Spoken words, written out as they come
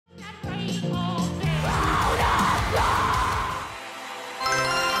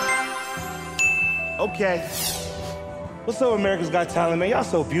Okay. What's up, America's Got Talent, man? Y'all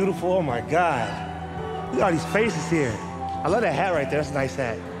so beautiful. Oh, my God. Look at all these faces here. I love that hat right there. That's a nice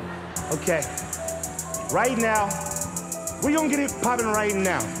hat. Okay. Right now, we're gonna get it popping right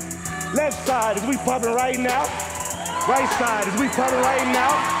now. Left side, is we popping right now? Right side, is we popping right now?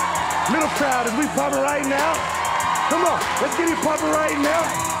 Middle crowd, is we popping right now? Come on, let's get it popping right now.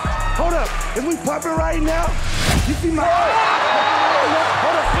 Hold up, is we popping right now? You see my eyes?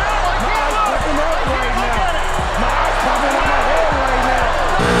 Hold up. My eyes popping up right now. My eyes popping out my head right now.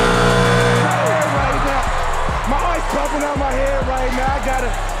 My eyes popping out my head right now. I gotta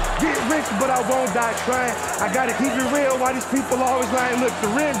get rich, but I won't die trying. I gotta keep it real while these people always lying. Look, the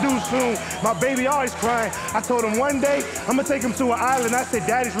rent due soon. My baby always crying. I told him one day, I'm gonna take him to an island. I said,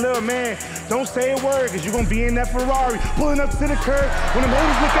 Daddy's little man, don't say a word, cause you're gonna be in that Ferrari, pulling up to the curb. When them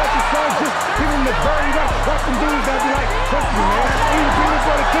haters look at your son, just give him the bird. You gotta watch them dudes that be like, trust me, man. Eating peanut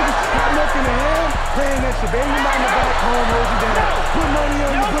butter cookies, not milking the ham. Praying that your baby mama back home holds you down. Put money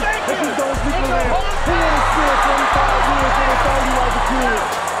on your book, let you don't sleep around. Who wanna spend 25 years when it's all you as a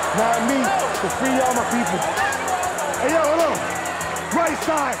kid? Not me, to free all my people. Hey, yo, hold on. Right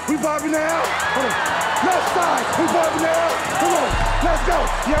side, we popping now. Hold on. Left side, we popping now. Come on, let's go.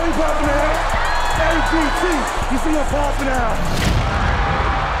 Yeah, we popping now. AGT, you see us popping now.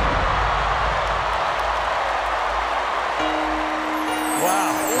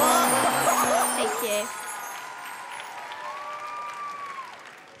 Wow. Thank you.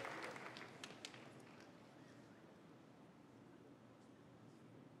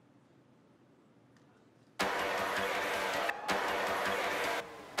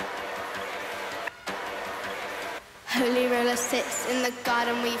 Holy roller sits in the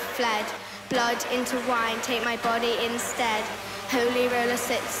garden we fled. Blood into wine, take my body instead. Holy roller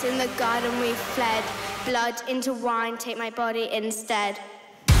sits in the garden we fled. Blood into wine, take my body instead.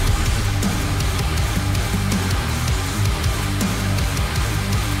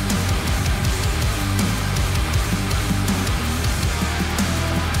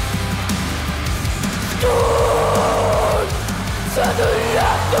 Stood to the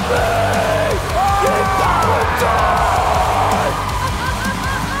left of me in paradise.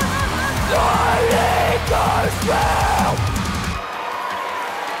 The ego's realm.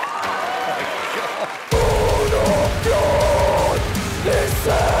 Full of blood, this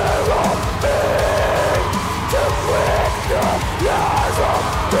air of me to break the lies of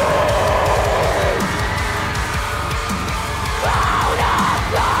me. Out of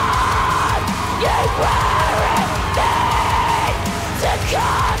blood, you weren't made to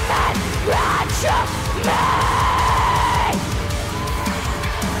come and rapture me.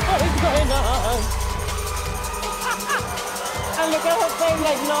 What is going on? And look at her face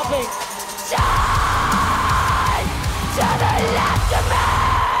like nothing. Shine to the left of me.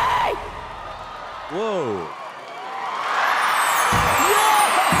 Whoa.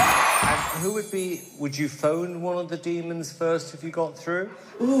 And who would you phone one of the demons first if you got through?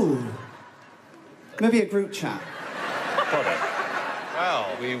 Ooh. Maybe a group chat. Got it. Well,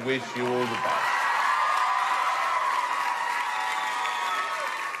 we wish you all the best.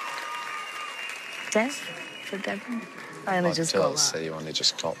 Death for Devon? I only just got that. Say you only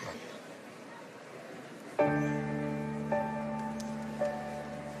just got that.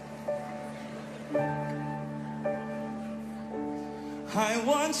 I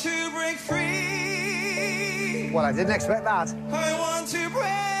want to break free. Well, I didn't expect that. I want to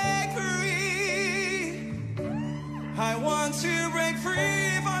break free. I want to break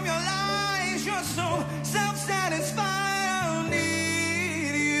free from your lies. You're so self-satisfied. I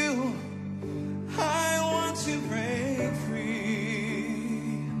need you. I want to break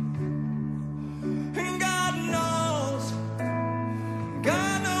free. And God knows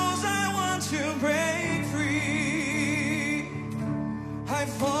I want to break free. I've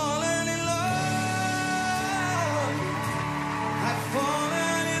fallen in love. I've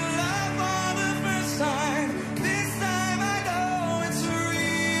fallen in love for the first time. This time I know it's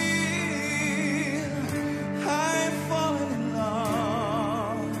real. I've fallen in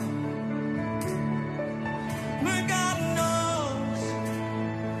love. But God knows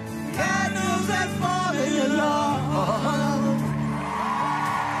I've fallen in love.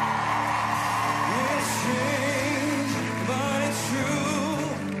 It's strange, but it's true.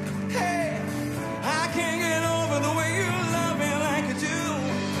 Hey, I can't get over the way you love me like I do.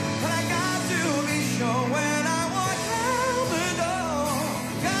 But I got to be sure when I walk out the door.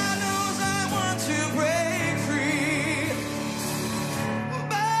 God knows I want to break free.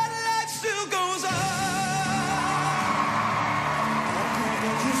 But life still goes on. I can't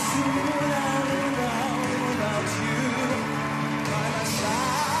get used to what I live out without you by my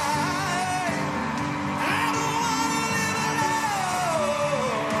side.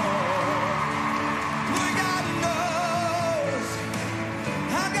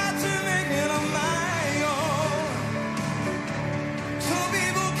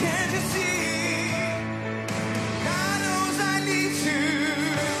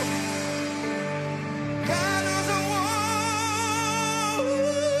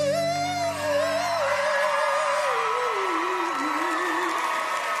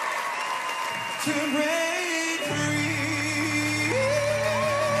 to break free.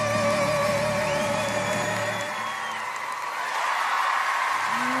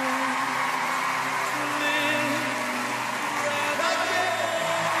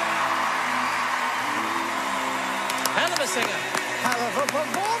 Hell of a singer. Hell of a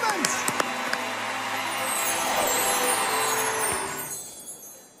performance.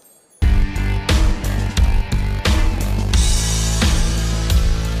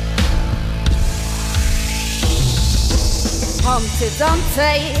 Humpty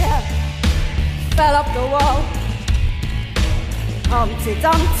Dumpty fell up the wall. Humpty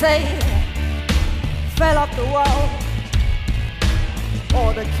Dumpty fell up the wall.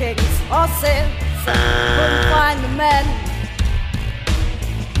 All the king's horses couldn't find the men,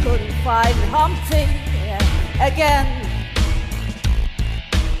 couldn't find Humpty again.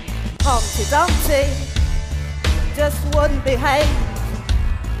 Humpty Dumpty just wouldn't behave.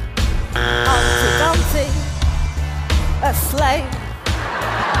 Humpty Dumpty, a slave.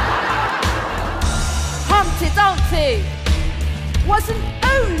 Humpty Dumpty was an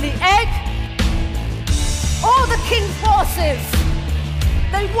only egg. All the king's horses,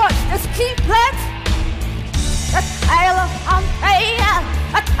 they watched as he pled. A tale of Humpty,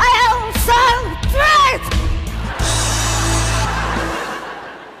 a tale so dread.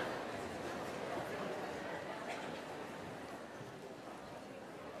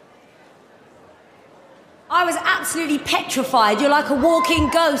 I was absolutely petrified. You're like a walking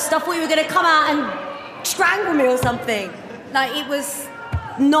ghost. I thought you were going to come out and strangle me or something. No, it was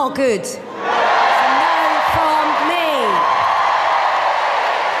not good. So no from me.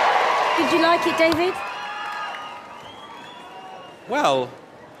 Did you like it, David? Well,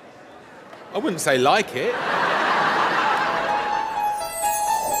 I wouldn't say like it.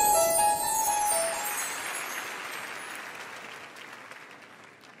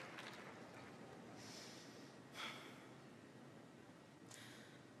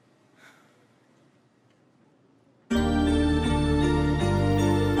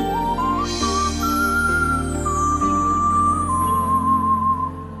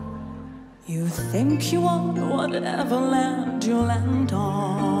 Think you own whatever land you land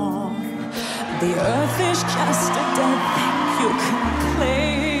on. The earth is just a dead thing you can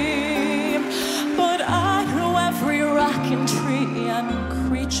claim. But I know every rock and tree and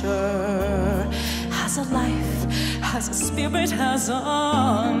creature has a life, has a spirit, has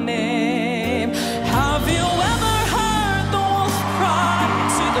a name. Have you ever heard the wolf cry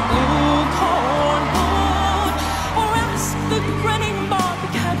to the blue corn moon? Or ask the grinning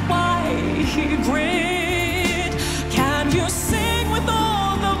bobcat why he grinned? Can you sing with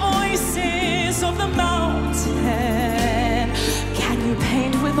all the voices of the mountain? Can you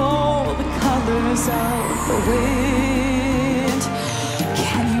paint with all the colors of the wind?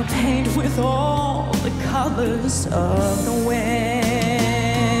 Can you paint with all the colors of the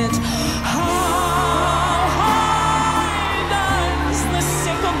wind? How high does the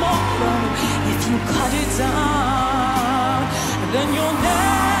sycamore grow? If you cut it down, then you'll never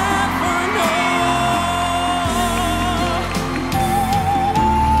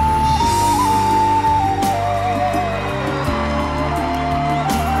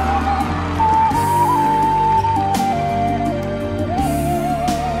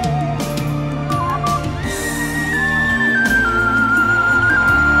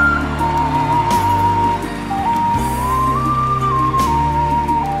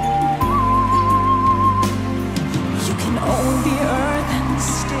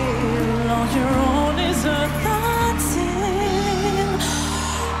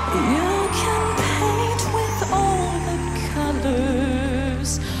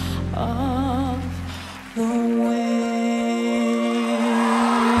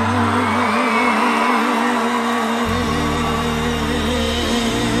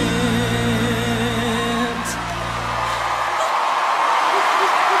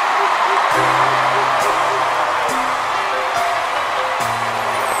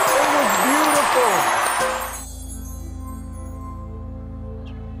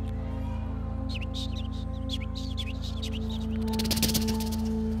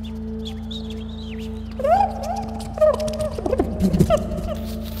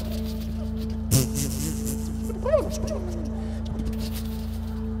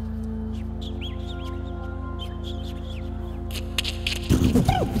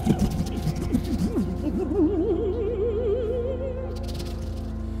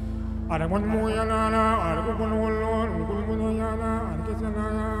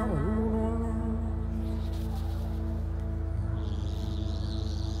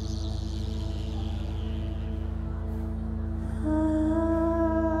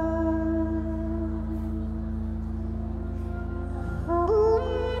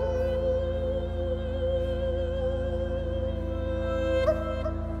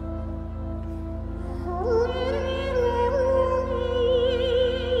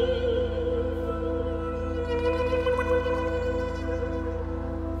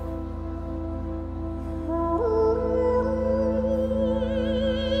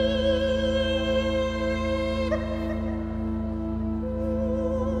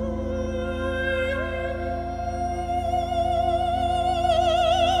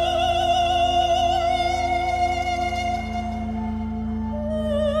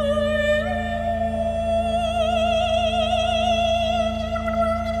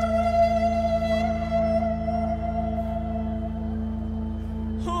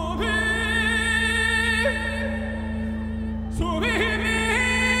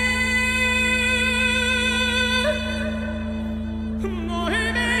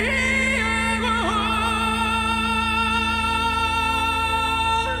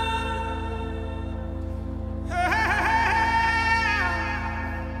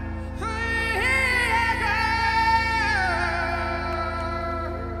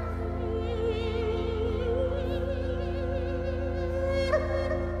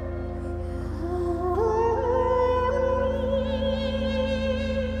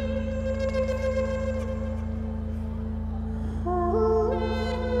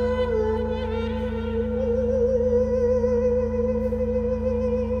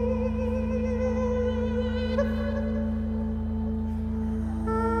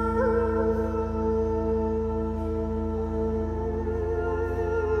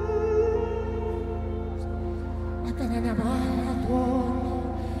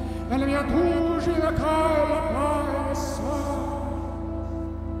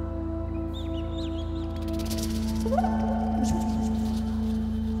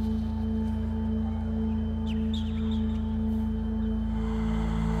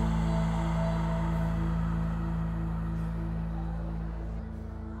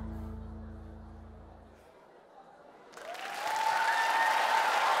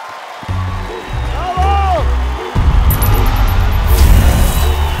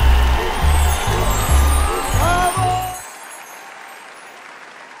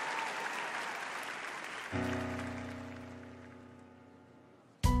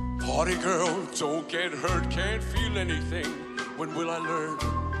Party girl, don't get hurt, can't feel anything. When will I learn?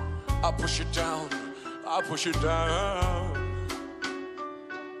 I push it down, I push it down.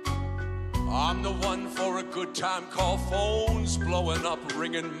 I'm the one for a good time, call phones blowing up,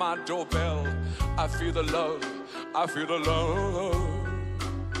 ringing my doorbell. I feel the love, I feel the love.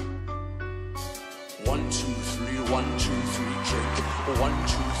 1, 2, 3, 1, 2, 3, drink. 1,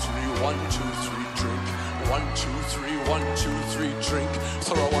 2, 3, 1, 2, 3, drink. 1, 2, 3, 1, 2, 3, drink.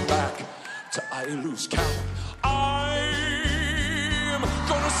 Throw them back till I lose count. I'm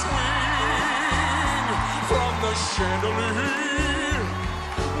gonna swing from the chandelier,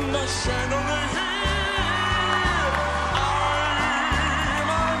 the chandelier.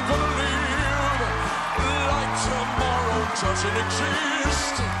 I'm gonna live like tomorrow doesn't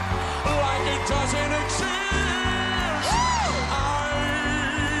exist, like it doesn't exist.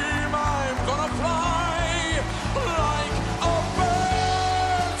 I'm gonna fly like a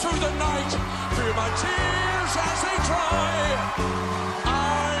bird through the night, feel my tears as they dry.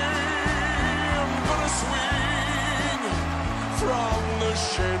 I'm gonna swing from the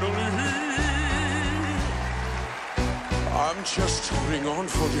chandelier. I'm just holding on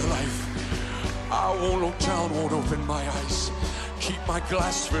for dear life. I won't look down, won't open my eyes. Keep my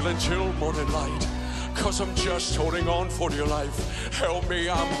glass filled until morning light. 'Cause I'm just holding on for dear life. Help me,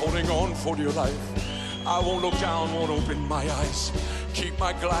 I'm holding on for dear life. I won't look down, won't open my eyes. Keep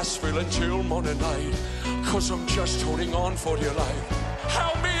my glass filled until morning light. 'Cause I'm just holding on for dear life.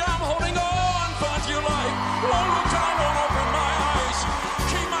 Help me, I'm holding on for dear life. Won't look down, won't open my eyes.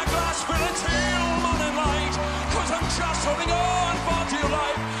 Keep my glass filled until morning light. 'Cause I'm just holding on for dear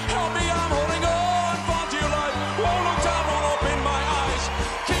life. Help me, I'm holding on for dear life. Won't look down, won't open my eyes.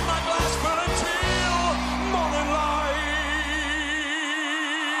 Keep my glass filled until morning light.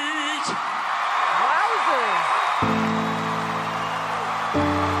 Wowzers!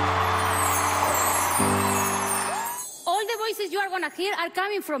 All the voices you are gonna hear are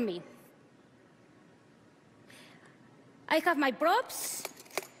coming from me. I have my props,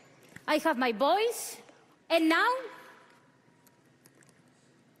 I have my voice, and now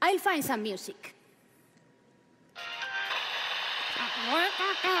I'll find some music.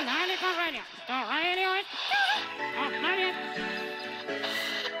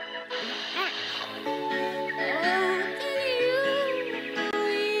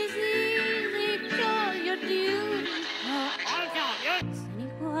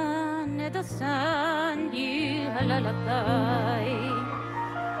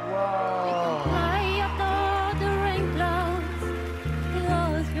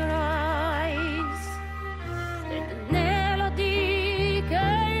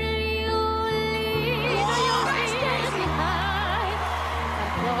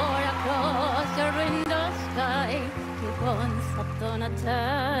 On a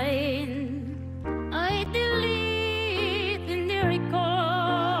time I believe in miracles.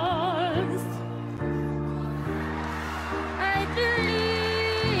 I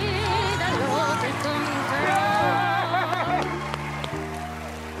believe that love is control.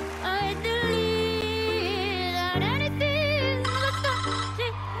 I believe that anything was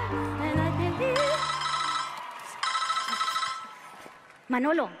something, and I believe.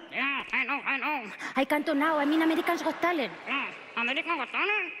 Manolo. Yeah, I know. I can't do now. I'm in American's Got Talent. American Got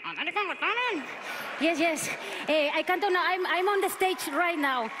Talent? American Got Talent? Yes. I can't do now. I'm on the stage right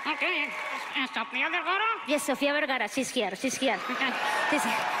now. Okay. Sofia Vergara? Yes, Sofia Vergara. She's here.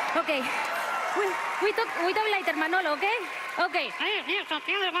 Okay. We talk later, Manolo, okay? Okay. Yeah,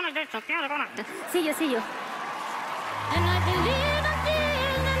 Sofia Vergara. See you. And I believe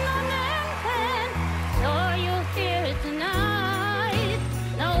until the morning end. So you here tonight.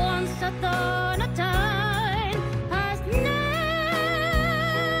 Now once upon a time has never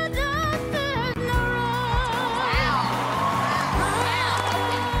said no wrong.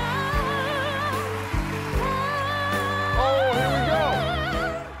 Oh, here we go.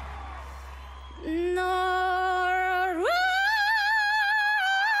 No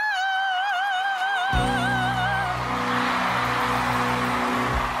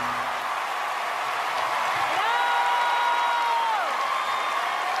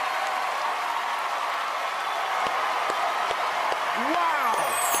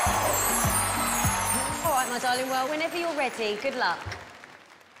All right, my darling. Well, whenever you're ready, good luck.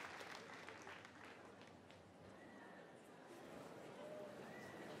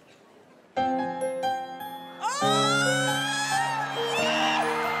 I'm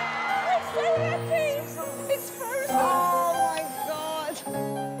so happy. It's frozen. Oh my God.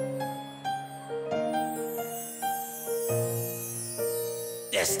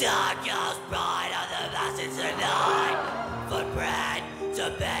 This star goes bright on the mountains tonight, for bread to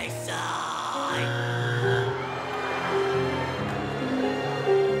be side.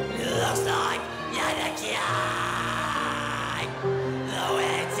 Looks like you're the king. The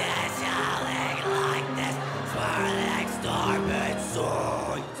wind is howling like this swirling storm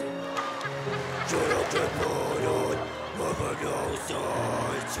inside.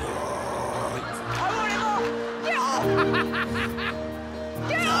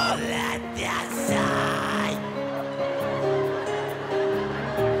 Don't let that side.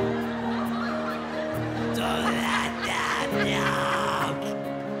 Don't let that down.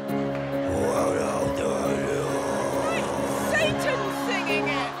 Satan singing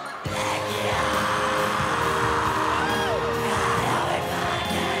it.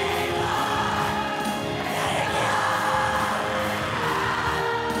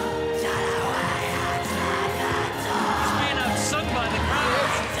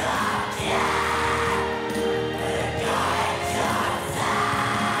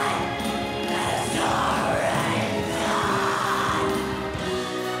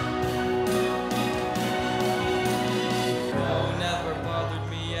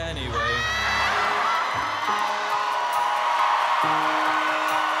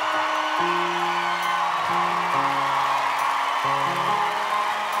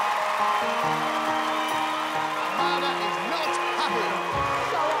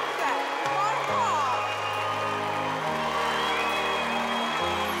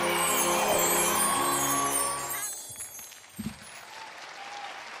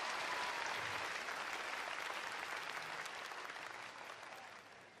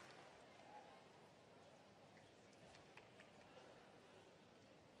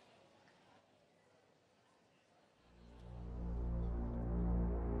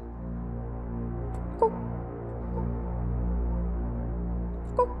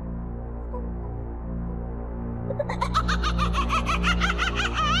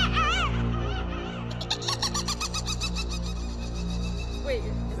 Wait,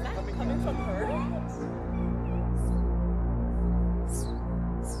 is that coming from her?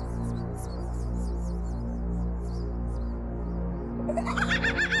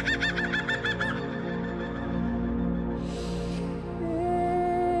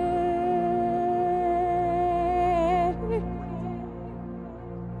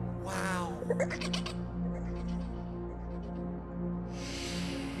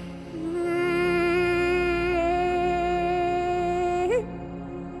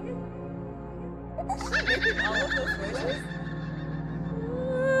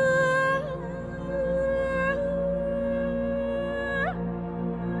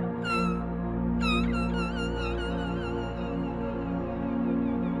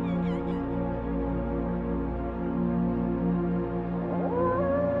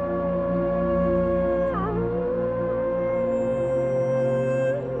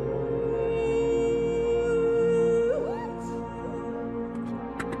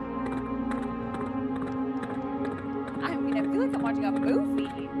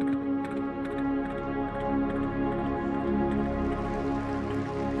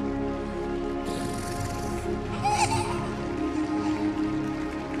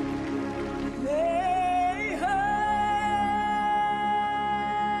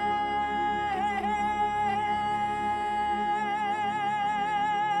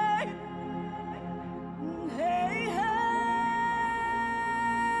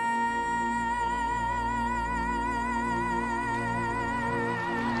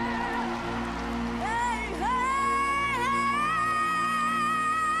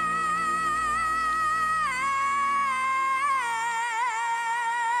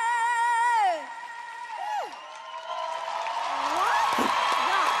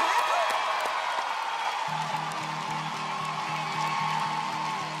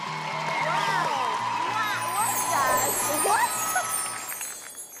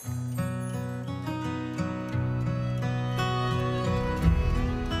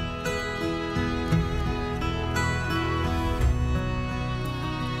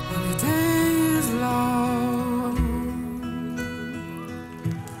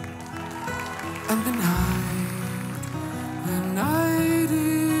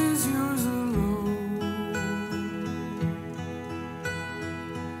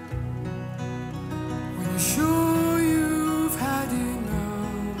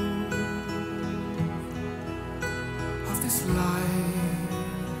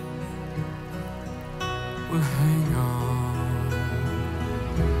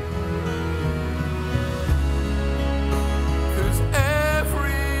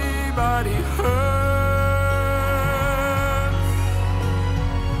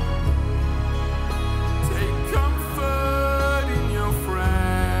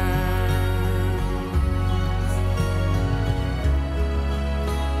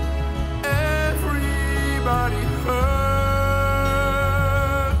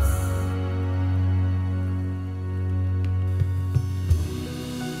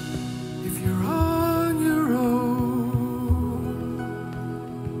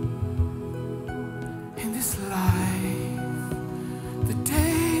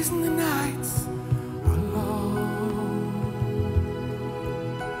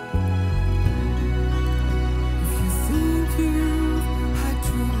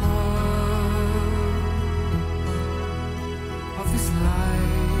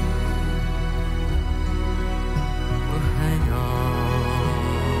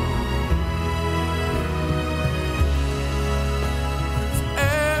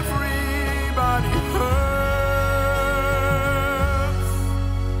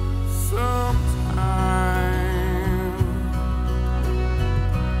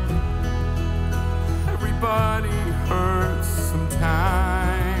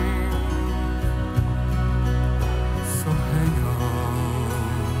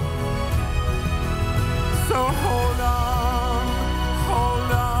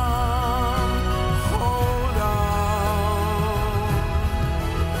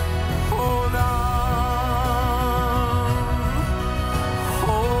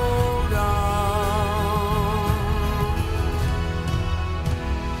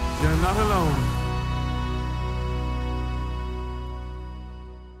 not alone.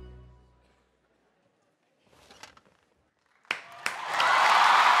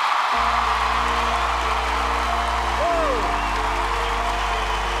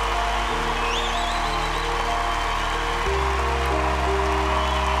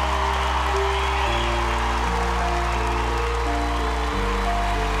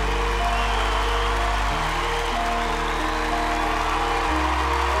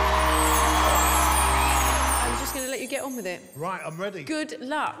 Get on with it. Right, I'm ready. Good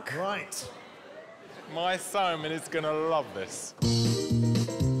luck. Right. My Simon is going to love this. I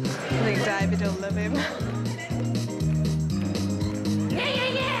think David will love him.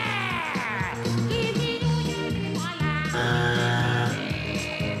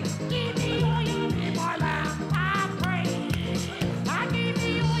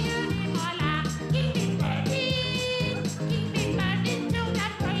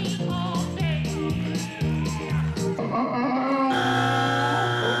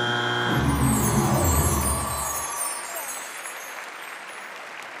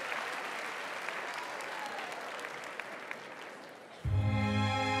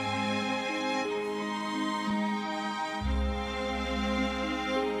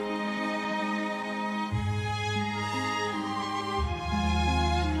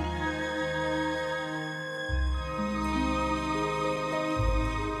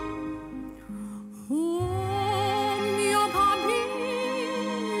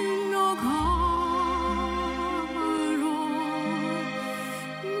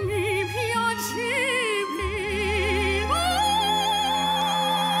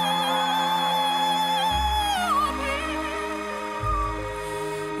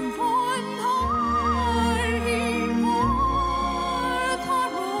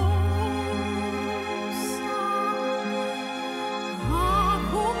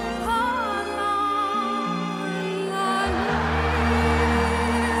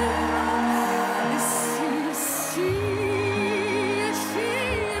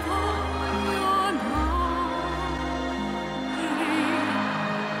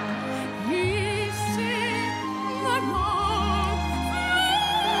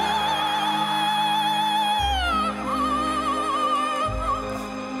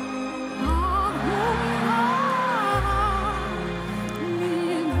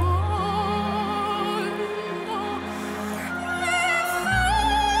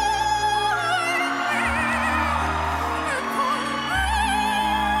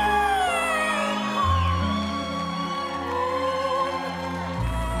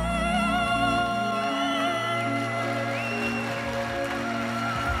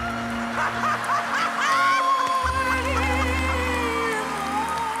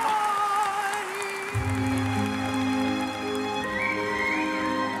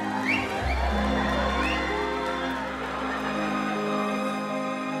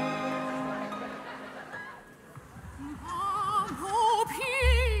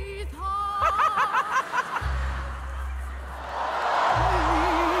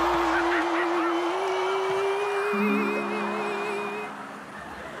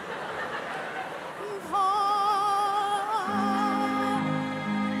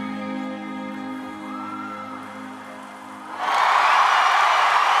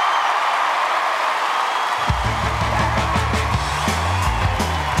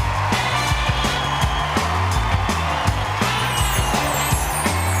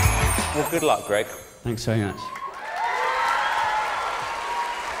 Good luck, Greg. Thanks very much.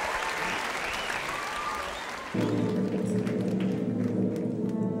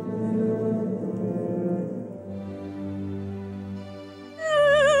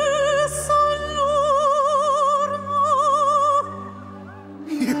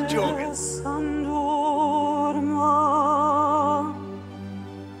 You're joking.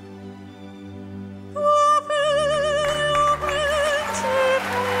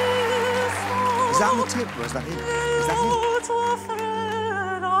 Is that on the tip, or is that him? Is that him?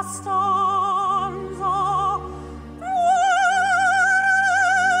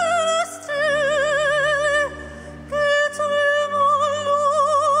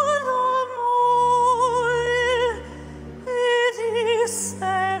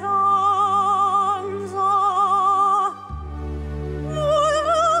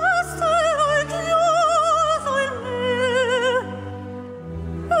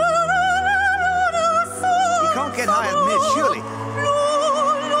 Get higher than this, surely.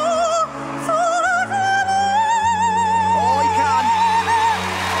 Oh, he can.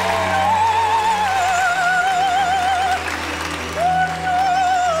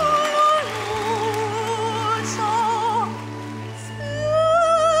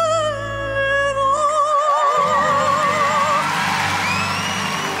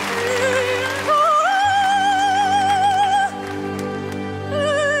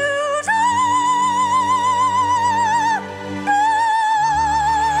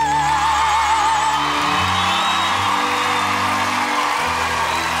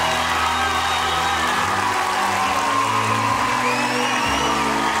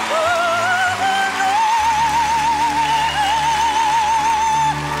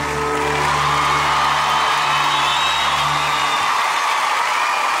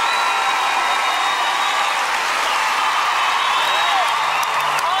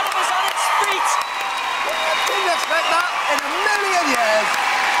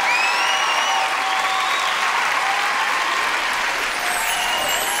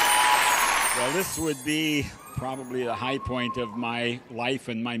 this would be probably the high point of my life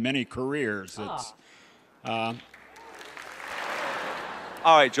and my many careers. It's, all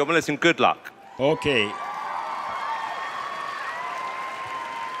right, John, well, listen, good luck. Okay.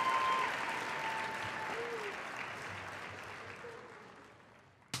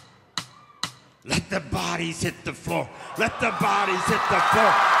 Let the bodies hit the floor. Let the bodies hit the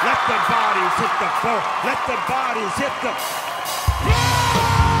floor. Let the bodies hit the floor. Let the bodies hit the floor.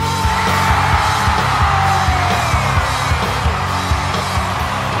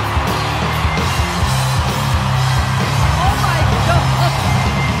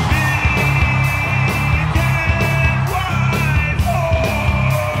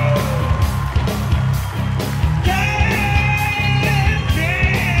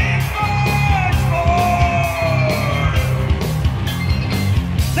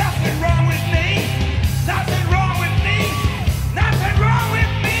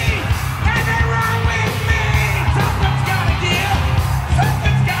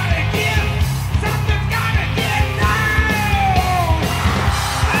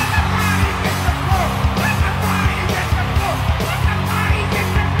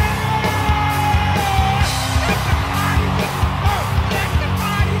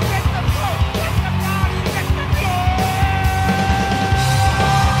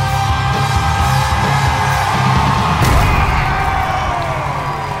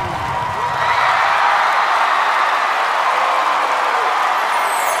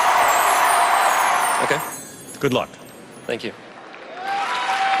 Good luck. Thank you.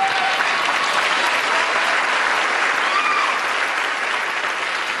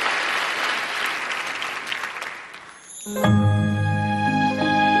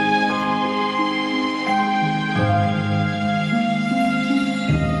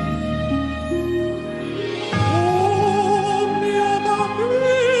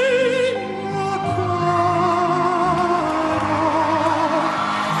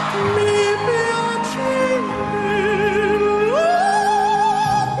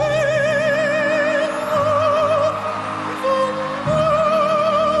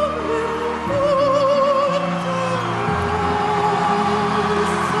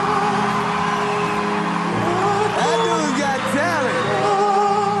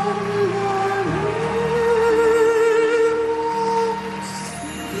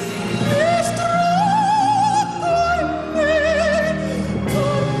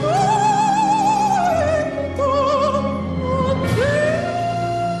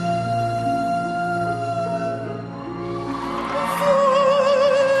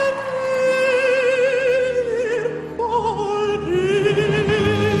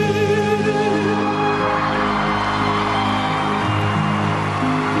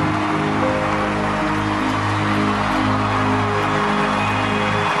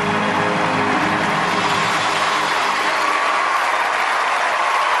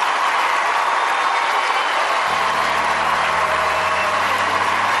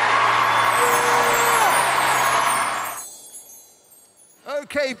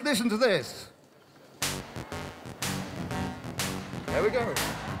 Okay, listen to this. There we go.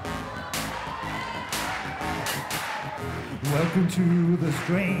 Welcome to the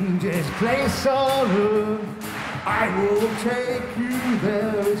strangest place on earth. I will take you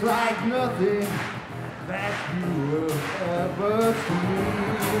there. It's like nothing that you have ever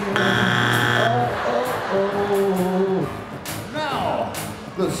seen. Oh. Now,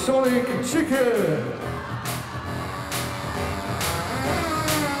 the Sonic Chicken.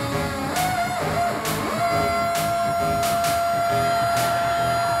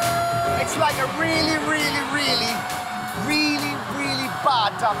 It's like a really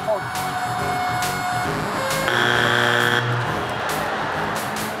bad duck hunt.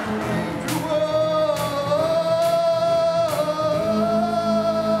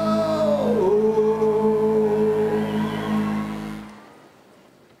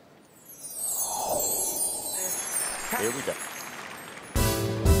 Here we go.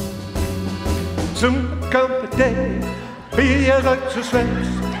 Soon come the day, be a success.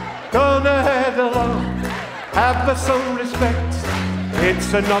 Gonna head along, have some respect.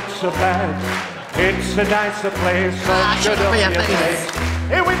 It's not so bad, it's a nicer place. So shut up your face.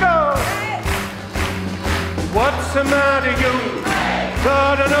 Here we go. What's the matter, you?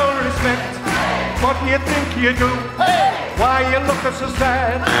 Got no respect. What do you think you do? Why you looking so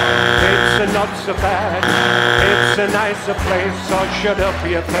sad? It's not so bad, it's a nicer place. So shut up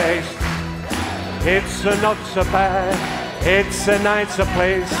your face. It's not so bad. It's a nicer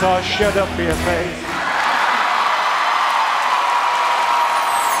place, so shut up your face.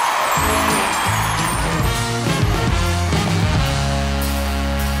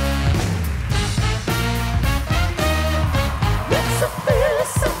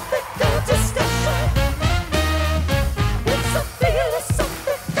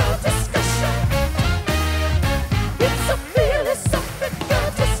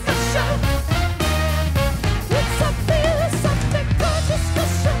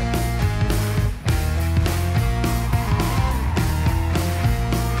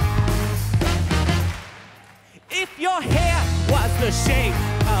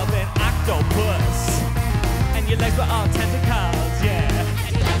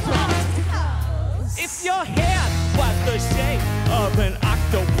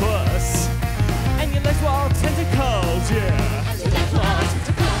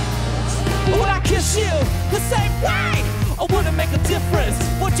 difference.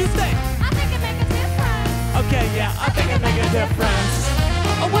 What you think? I think it make a difference. Okay, yeah, I think it make a difference.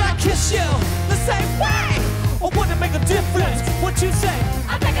 Or when I kiss you the same way. Or would it make a difference? What you say?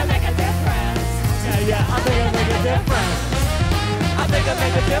 I think it make a difference. Yeah, I think it make a difference. I think it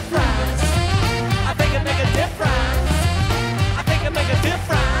make a difference. I think it make a difference. I think it make a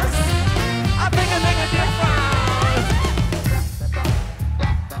difference. I think it make a difference.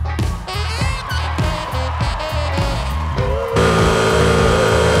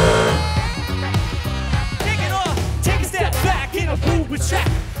 Take it off, take a step back in a booby trap.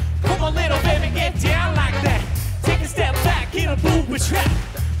 Come on, little baby, get down like that. Take a step back in a booby trap.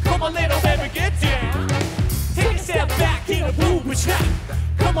 Come on, little baby, get down. Take a step back in a booby trap.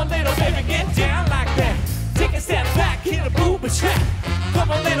 Come on, little baby, get down like that. Take a step back in a booby trap.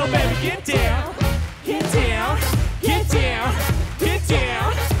 Come on, little baby, get down. Get down, get down, get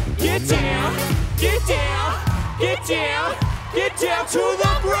down, get down, get down, get down, get down to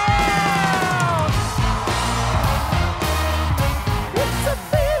the ground. It's a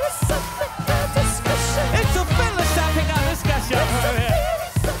philosophical discussion. It's a philosophical discussion.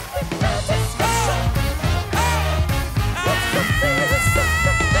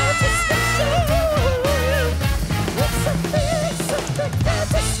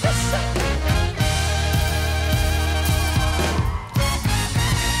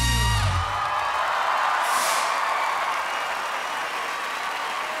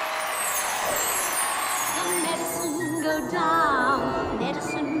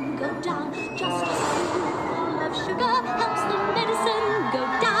 Medicine go down, just a spoonful of sugar helps the medicine go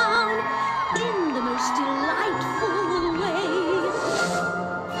down in the most delightful way.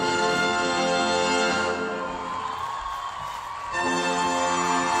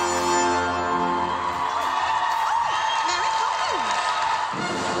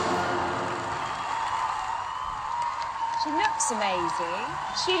 She looks amazing.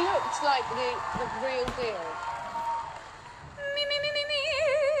 She looks like the real deal.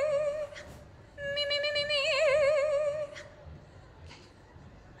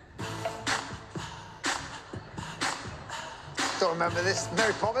 Don't remember this.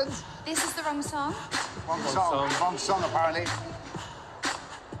 Mary Poppins? This is the wrong song. Wrong song, apparently.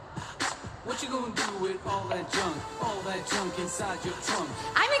 What you gonna do with all that junk inside your trunk?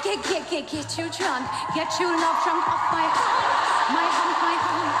 I'm a get you drunk, get you love drunk off my hump, my hump, my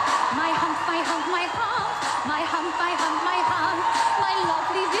hump, my hump, my hump, my hump, my hump, my hump, my hump, my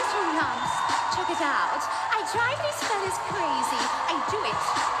lovely little lumps. Check it out. I drive these fellas crazy. I do it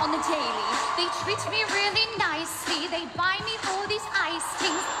on the daily. They treat me really nicely. They buy me all these ice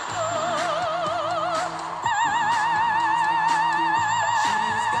things.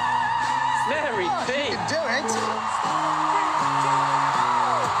 Mary P. You can do it.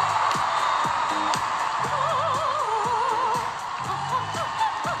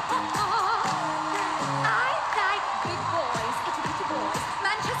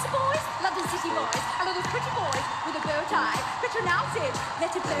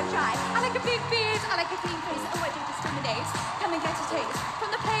 Let it blow dry. I like a big beard, I like a clean face. Oh, I don't discriminate. Come and get a taste.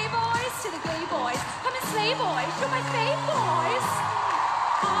 From the playboys to the gay boys. Come and slay boys, you're my fave boys.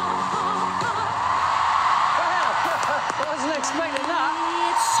 I wasn't expecting that.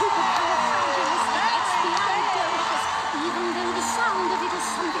 It's supercalifragilistic. It's beyond even though the sound of it is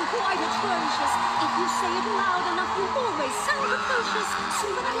something quite atrocious. If you say it loud enough, you always sound precocious.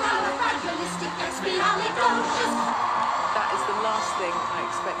 Supercalifragilistic, expialidocious. That is the last thing I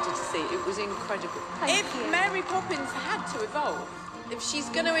expected to see. It was incredible. Thank If you. Mary Poppins had to evolve, if she's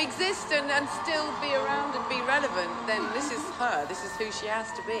going to exist and still be around and be relevant, then this is her. This is who she has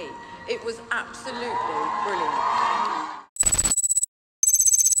to be. It was absolutely brilliant.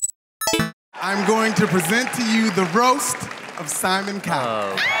 I'm going to present to you the roast of Simon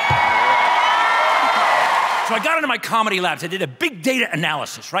Cowell. So I got into my comedy labs. I did a big data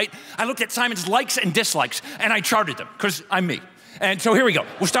analysis, right? I looked at Simon's likes and dislikes, and I charted them, because I'm me. And so here we go.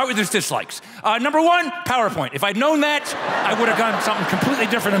 We'll start with his dislikes. Number one, PowerPoint. If I'd known that, I would have done something completely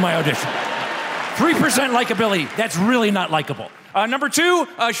different in my audition. 3% likability. That's really not likable. Number two,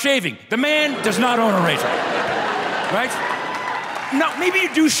 shaving. The man does not own a razor, right? No, maybe you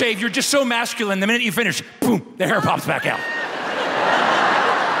do shave. You're just so masculine. The minute you finish, boom, the hair pops back out.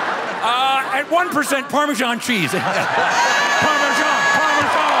 At 1%, Parmesan cheese. Parmesan.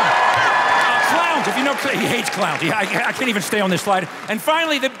 Clowns, if you know, he hates clowns. I can't even stay on this slide. And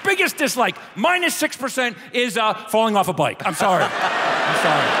finally, the biggest dislike, -6%, is falling off a bike. I'm sorry. I'm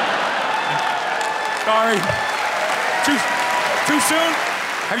sorry. Sorry. Too soon?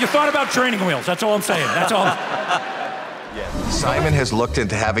 Have you thought about training wheels? That's all I'm saying. That's all. Yes. Simon has looked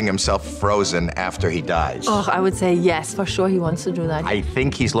into having himself frozen after he dies. Oh, I would say yes, for sure he wants to do that. I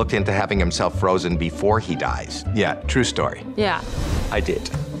think he's looked into having himself frozen before he dies. Yeah, true story. Yeah. I did.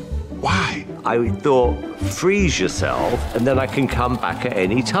 Why? I thought, freeze yourself, and then I can come back at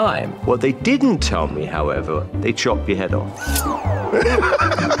any time. What they didn't tell me, however, they chop your head off.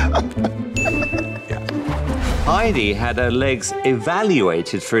 Heidi had her legs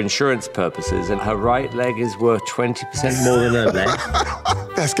evaluated for insurance purposes, and her right leg is worth 20% more than her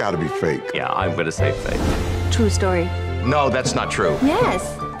left. That's gotta be fake. Yeah, I'm gonna say fake. True story. No, that's not true.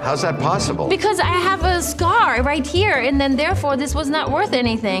 Yes. How's that possible? Because I have a scar right here, and then therefore this was not worth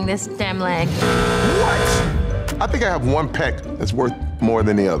anything, this damn leg. What? I think I have one pec that's worth more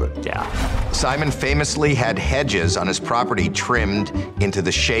than the other. Yeah. Simon famously had hedges on his property trimmed into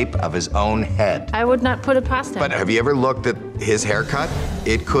the shape of his own head. I would not put it past him. But have you ever looked at his haircut?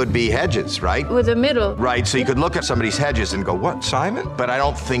 It could be hedges, right? With a middle. Right, so you could look at somebody's hedges and go, what, Simon? But I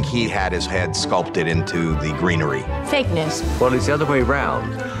don't think he had his head sculpted into the greenery. Fakeness. Well, it's the other way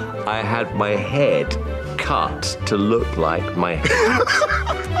around. I had my head cut to look like my head.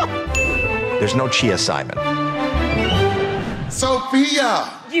 There's no Chia Simon. Sofia!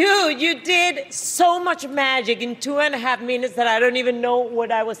 You did so much magic in 2.5 minutes that I don't even know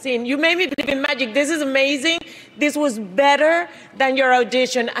what I was seeing. You made me believe in magic. This is amazing. This was better than your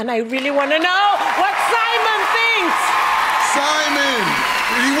audition, and I really want to know what Simon thinks. Simon,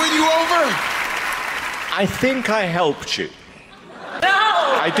 did he win you over? I think I helped you. No!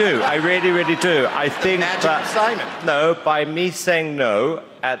 I do. I really, really do. I think Magic that Simon. No, by me saying no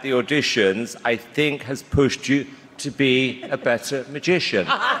at the auditions, I think has pushed you to be a better magician. And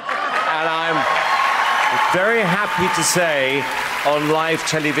I'm very happy to say on live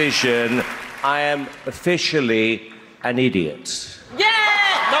television, I am officially an idiot. Yeah!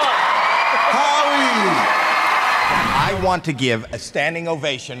 No. Howie! I want to give a standing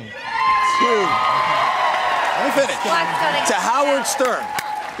ovation Let me finish. To Howard Stern.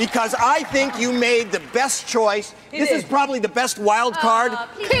 Because I think you made the best choice. This is probably the best wild card.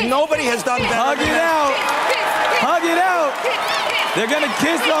 Nobody has done better. Hug it out. Hug it out. They're going to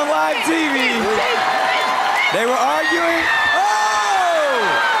kiss on live TV. They were arguing. Oh!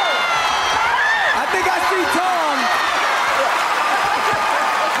 I think I see tongue.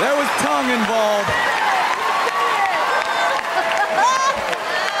 There was tongue involved.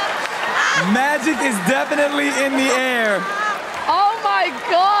 Magic is definitely in the air. Oh my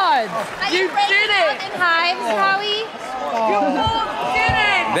God! You did it! Hives, Howie. You both did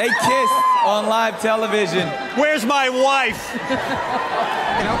it! They kissed on live television. Where's my wife?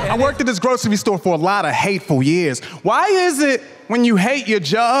 I worked at this grocery store for a lot of hateful years. Why is it when you hate your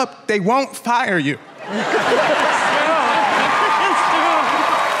job, they won't fire you?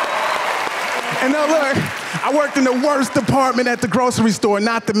 And now look, I worked in the worst department at the grocery store.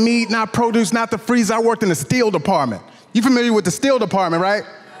 Not the meat, not produce, not the freezer. I worked in the steel department. You familiar with the steel department, right?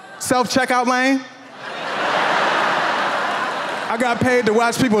 Self-checkout lane? I got paid to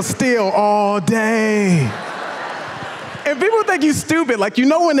watch people steal all day. And people think you stupid. Like, you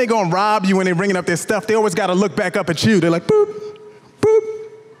know when they're gonna rob you when they're bringing up their stuff, they always gotta look back up at you. They're like, boop, boop.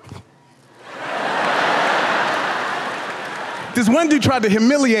 This one dude tried to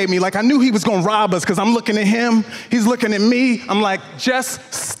humiliate me, like I knew he was gonna rob us because I'm looking at him, he's looking at me. I'm like, just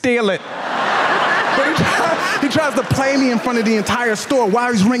steal it. But he tries to play me in front of the entire store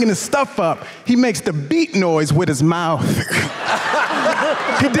while he's ringing his stuff up. He makes the beat noise with his mouth.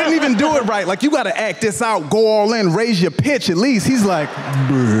 He didn't even do it right. Like, you gotta act this out, go all in, raise your pitch at least. He's like,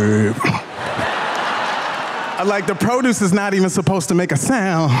 brr. Like, the produce is not even supposed to make a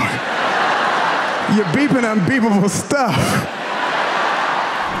sound. You're beeping unbeepable stuff.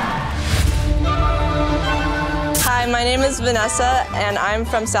 Hi, my name is Vanessa, and I'm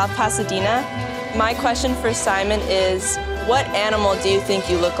from South Pasadena. My question for Simon is, what animal do you think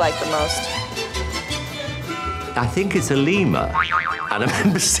you look like the most? I think it's a lemur. And I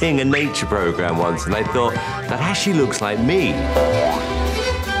remember seeing a nature program once, and I thought, that actually looks like me.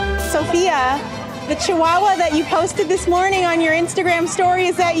 Sofia, the Chihuahua that you posted this morning on your Instagram story,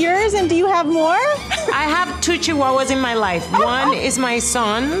 is that yours, and do you have more? I have 2 Chihuahuas in my life. One is my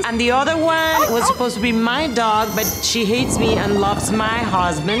son, and the other one was supposed to be my dog, but she hates me and loves my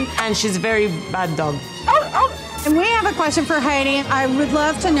husband, and she's a very bad dog. And we have a question for Heidi. I would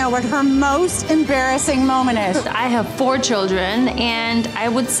love to know what her most embarrassing moment is. I have 4 children, and I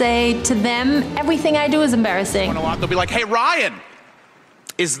would say to them, everything I do is embarrassing. They'll be like, hey, Ryan,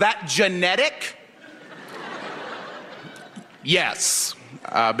 is that genetic? Yes,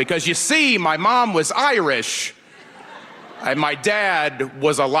 because you see, my mom was Irish, and my dad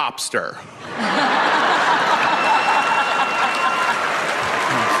was a lobster.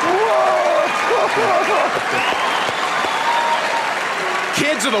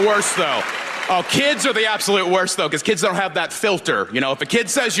 Kids are the worst, though. Oh, kids are the absolute worst, though, because kids don't have that filter. You know, if a kid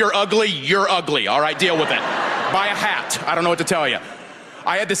says you're ugly, all right? Deal with it. Buy a hat. I don't know what to tell you.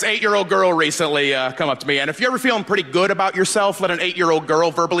 I had this 8-year-old girl recently come up to me, and if you're ever feeling pretty good about yourself, let an 8-year-old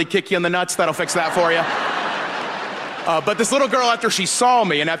girl verbally kick you in the nuts. That'll fix that for you. But this little girl, after she saw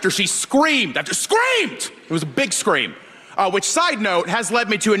me, and after she screamed, it was a big scream, which, side note, has led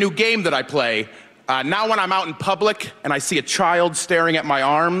me to a new game that I play. Now when I'm out in public and I see a child staring at my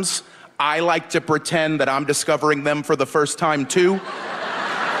arms, I like to pretend that I'm discovering them for the first time, too.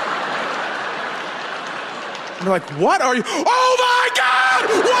 And they're like, what are you? Oh my God!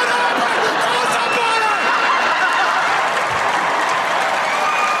 What happened? Call somebody!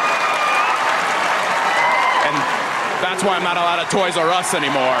 And that's why I'm not allowed at Toys R Us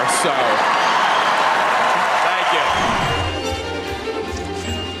anymore, so. Thank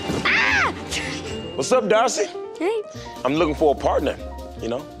you. What's up, Darcy? Hey. I'm looking for a partner, you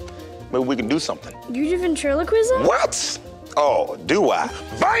know? Maybe we can do something. You do ventriloquism? What? Oh, do I?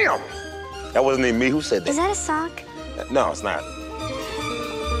 Bam! That wasn't even me. Who said that? Is that a sock? No, it's not.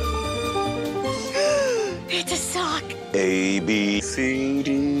 It's a sock. A, B, C,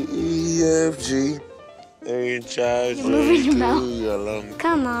 D, E, F, G, H, I, J, You're moving your K, mouth. L, M.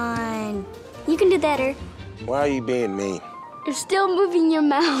 Come on. You can do better. Why are you being mean? You're still moving your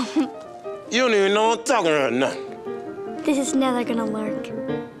mouth. You don't even know I'm talking or nothing. This is never gonna work.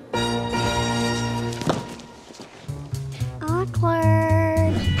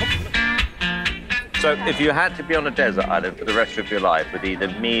 Awkward. So if you had to be on a desert island for the rest of your life with either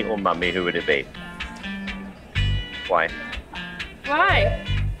me or Mummy, who would it be? Why? Why?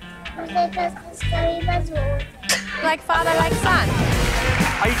 Like father, like son.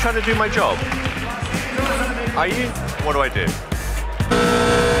 Are you trying to do my job? Are you? What do I do?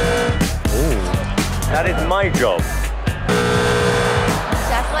 Ooh, that is my job.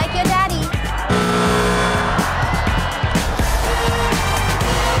 Just like your daddy.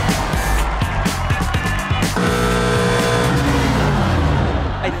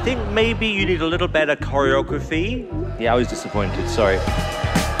 I think maybe you need a little better choreography. Yeah, I was disappointed, sorry.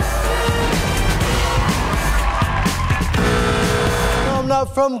 I'm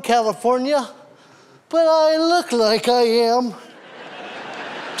not from California, but I look like I am.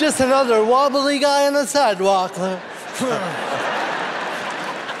 Just another wobbly guy on the sidewalk.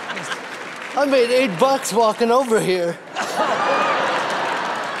 I made $8 walking over here.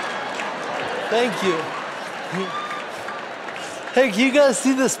 Thank you. Hey, can you guys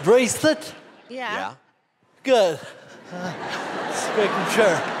see this bracelet? Yeah. Good. Just making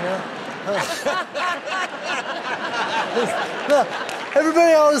sure. Look,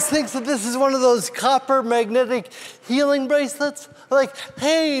 everybody always thinks that this is one of those copper magnetic healing bracelets. Like,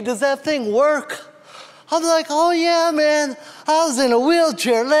 hey, does that thing work? I'm like, oh yeah, man. I was in a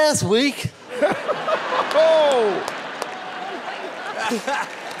wheelchair last week. Oh!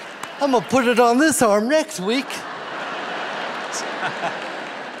 I'm gonna put it on this arm next week.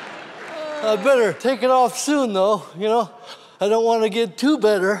 I better take it off soon, though, you know? I don't want to get too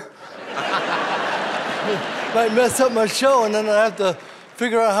better. Might mess up my show, and then I have to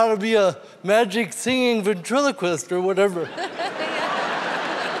figure out how to be a magic singing ventriloquist or whatever.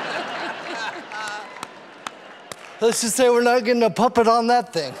 Let's just say we're not getting a puppet on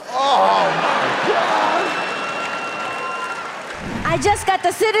that thing. Oh, my God! I just got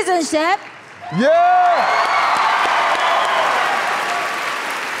the citizenship. Yeah!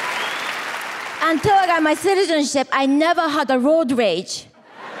 Until I got my citizenship, I never had a road rage.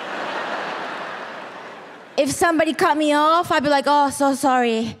 If somebody cut me off, I'd be like, oh, so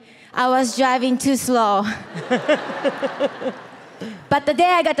sorry. I was driving too slow. But the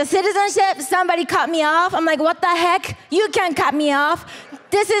day I got the citizenship, somebody cut me off. I'm like, what the heck? You can't cut me off.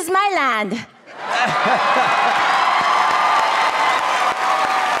 This is my land.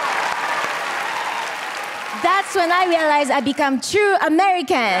 That's when I realized I become true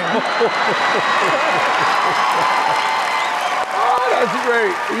American. Oh, that's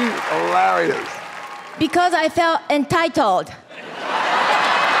great. He's hilarious. Because I felt entitled.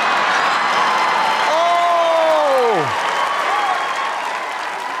 Oh!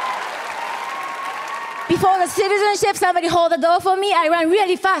 Before the citizenship, somebody hold the door for me. I ran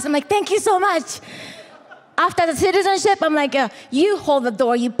really fast. I'm like, thank you so much. After the citizenship, I'm like, you hold the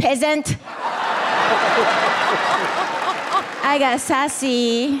door, you peasant. I got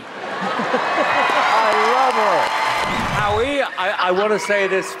sassy. I love it. Howie, I want to say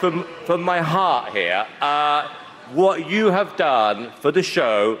this from my heart here. What you have done for the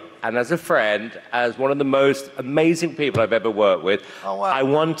show and as a friend, as one of the most amazing people I've ever worked with, oh, wow. I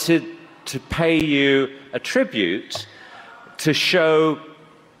wanted to pay you a tribute to show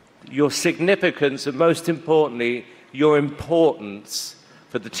your significance and, most importantly, your importance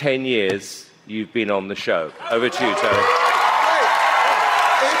for the 10 years you've been on the show. Over to you, Terry.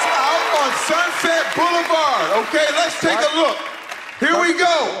 It's out on Sunset Boulevard. Okay, let's take a look. Here we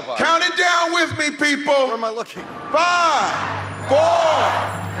go. Count it down with me, people. Where am I looking? 5, 4,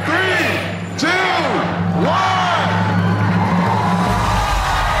 3, 2, 1.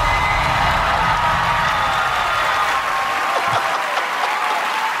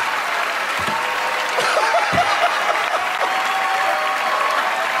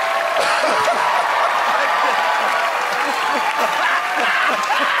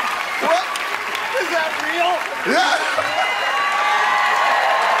 Yeah.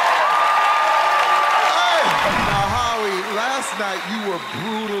 Hey. Now, Howie, last night you were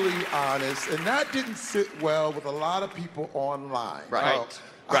brutally honest, and that didn't sit well with a lot of people online. Right.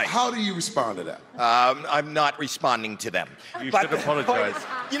 Right. How do you respond to that? I'm not responding to them. You should apologize.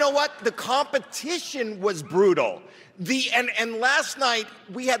 You know what? The competition was brutal. And last night,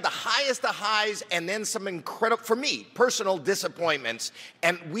 we had the highest of highs and then some incredible, for me, personal disappointments.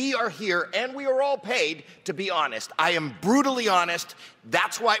 And we are here, and we are all paid to be honest. I am brutally honest.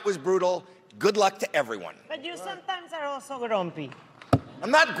 That's why it was brutal. Good luck to everyone. But you sometimes are also grumpy.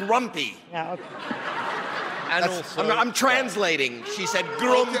 I'm not grumpy. Yeah, okay. And also, I'm translating. She said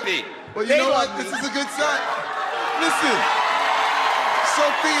grumpy. Okay. Well, you know what? This is a good sign. Listen,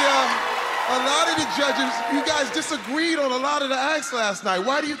 Sofia, a lot of the judges, you guys disagreed on a lot of the acts last night.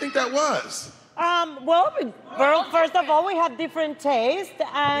 Why do you think that was? Well, first of all, we have different tastes,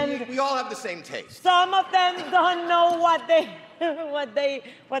 and we all have the same taste. Some of them don't know what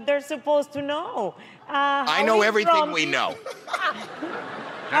they're supposed to know. I know everything we know.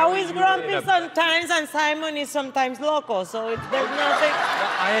 Howie's grumpy sometimes, and Simon is sometimes loco, so there's nothing.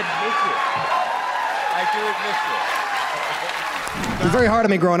 I admit it. I do admit it. It was very hard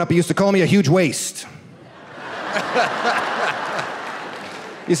on me growing up. He used to call me a huge waste.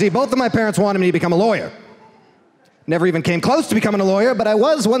 You see, both of my parents wanted me to become a lawyer. Never even came close to becoming a lawyer, but I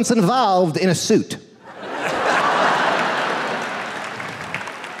was once involved in a suit.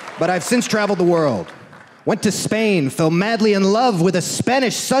 But I've since traveled the world. Went to Spain, fell madly in love with a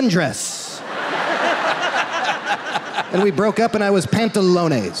Spanish sundress. And we broke up and I was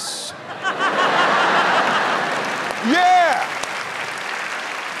pantalones. Yeah!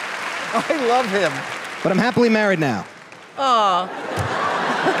 I love him. But I'm happily married now. Oh.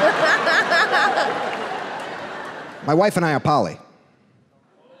 My wife and I are poly.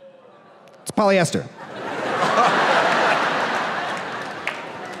 It's polyester.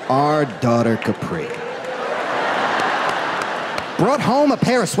 Our daughter Capri brought home a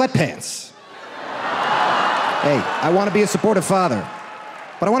pair of sweatpants. Hey, I want to be a supportive father,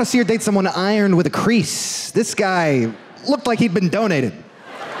 but I want to see her date someone ironed with a crease. This guy looked like he'd been donated.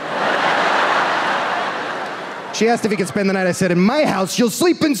 She asked if he could spend the night. I said, in my house, you'll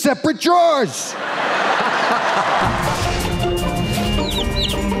sleep in separate drawers.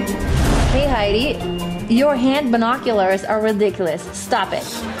 Hey, Heidi, your hand binoculars are ridiculous. Stop it.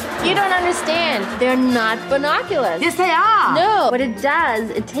 You don't understand. They're not binoculars. Yes, they are. No. What it does,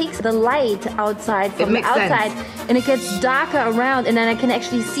 it takes the light outside from the outside, and it gets darker around, and then I can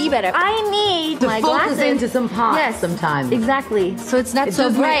actually see better. I need my glasses. To focus into some parts sometimes. Exactly. So it's not so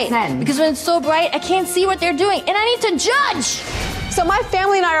bright. Because when it's so bright, I can't see what they're doing, and I need to judge. So my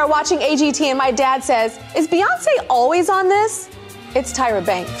family and I are watching AGT, and my dad says, is Beyonce always on this? It's Tyra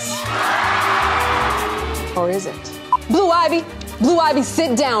Banks. Or is it? Blue Ivy,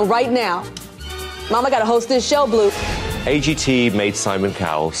 sit down right now. Mama gotta host this show, Blue. AGT made Simon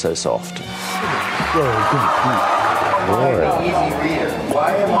Cowell so soft.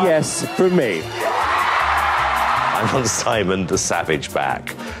 Yes, for me. I want Simon the Savage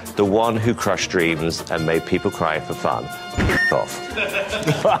back. The one who crushed dreams and made people cry for fun. Off.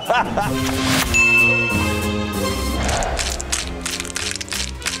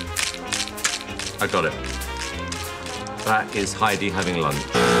 I got it. That is Heidi having lunch.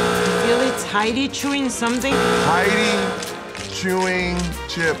 Feel it's Heidi chewing something? Heidi chewing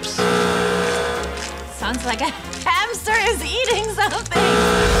chips. Sounds like a hamster is eating something.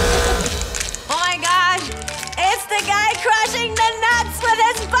 Oh my gosh, it's the guy crushing the nuts with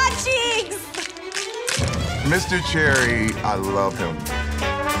his butt cheeks. Mr. Cherry, I love him.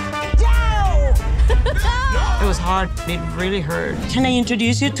 It was hard. It really hurt. Can I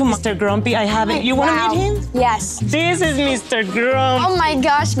introduce you to Mr. Grumpy? I haven't. You want to meet him? Yes. This is Mr. Grump. Oh my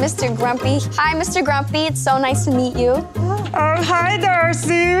gosh, Mr. Grumpy. Hi, Mr. Grumpy. It's so nice to meet you. Oh, hi,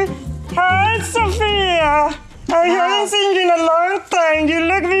 Darcy. Hi, Sophia. I haven't seen you in a long time. You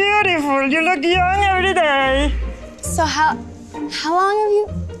look beautiful. You look young every day. So how long have you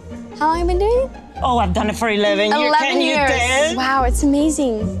been doing it? Oh, I've done it for 11 years. Can you tell? Wow, it's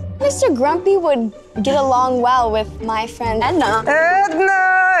amazing. Mr. Grumpy would get along well with my friend Edna. Edna,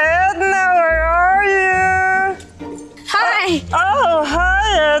 where are you? Hi. Oh,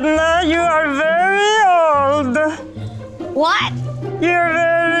 hi, Edna. You are very old. What? You're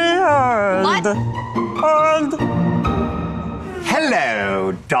very old. What? Old.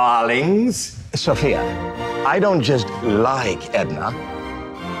 Hello, darlings. Sophia, I don't just like Edna.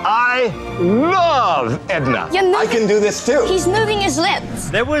 I love Edna. I can do this too. He's moving his lips.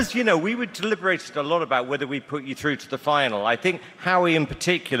 There was, you know, we were deliberated a lot about whether we put you through to the final. I think Howie in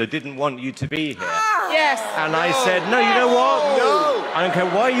particular didn't want you to be here. Yes. And I said, no, you know what? No. I don't care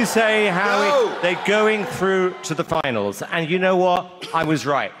what you say, Howie. No. They're going through to the finals. And you know what? I was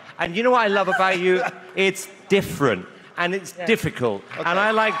right. And you know what I love about you? It's different. And it's difficult. Okay. And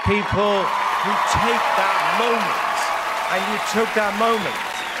I like people who take that moment. And you took that moment.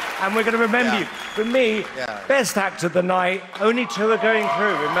 And we're going to remember you. For me, best actor of the night, only 2 are going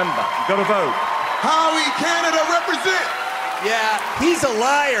through, remember. You've got to vote. Howie, Canada, represent. Yeah, he's a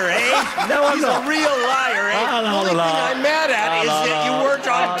liar, eh? No, I'm he's not. a real liar, eh? The only thing I'm mad at is that you weren't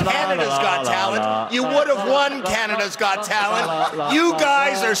on Canada's Got Talent. You would have won Canada's Got Talent. You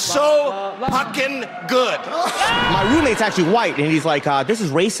guys are so fucking good. My roommate's actually white, and he's like, this is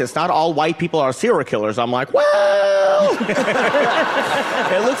racist. Not all white people are serial killers. I'm like, well,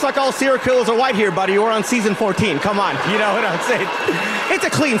 it looks like all serial killers are white here, buddy. You're on season 14. Come on. You know what I'm saying? It's a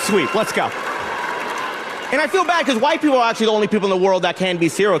clean sweep. Let's go. And I feel bad because white people are actually the only people in the world that can be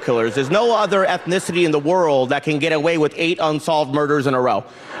serial killers. There's no other ethnicity in the world that can get away with 8 unsolved murders in a row.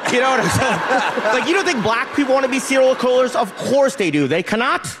 You know what I'm saying? Like, you don't think black people want to be serial killers? Of course they do. They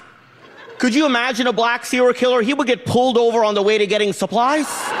cannot. Could you imagine a black serial killer? He would get pulled over on the way to getting supplies.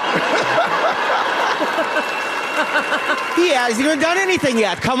 He hasn't even done anything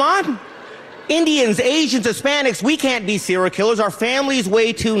yet. Come on. Indians, Asians, Hispanics, we can't be serial killers. Our family's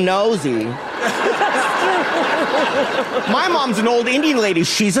way too nosy. My mom's an old Indian lady.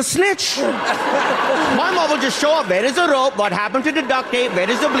 She's a snitch. My mom will just show up. Where is the rope? What happened to the duct tape? Where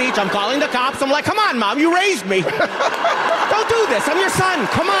is the bleach? I'm calling the cops. I'm like, come on, Mom, you raised me. Don't do this. I'm your son.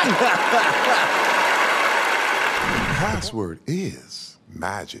 Come on. The password is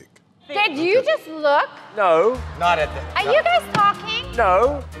magic. Did you just look? No. Not at the... Are you guys talking?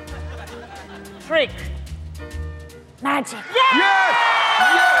 No. Trick. Magic. Yes! Yes!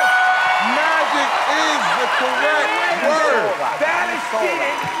 Magic is the correct word. That is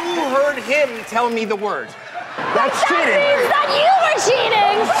cheating. You heard him tell me the word. That's That cheating. means that you were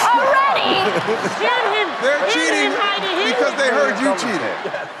cheating already. They're cheating because they heard you cheating.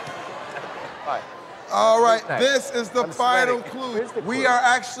 All right, this is the final clue. We are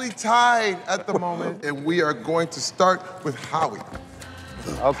actually tied at the moment, and we are going to start with Howie.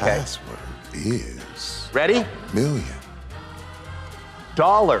 The password is... Ready?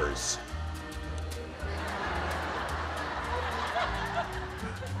 $1,000,000.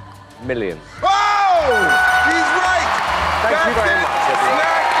 Million. Oh! He's right! Thank you very much.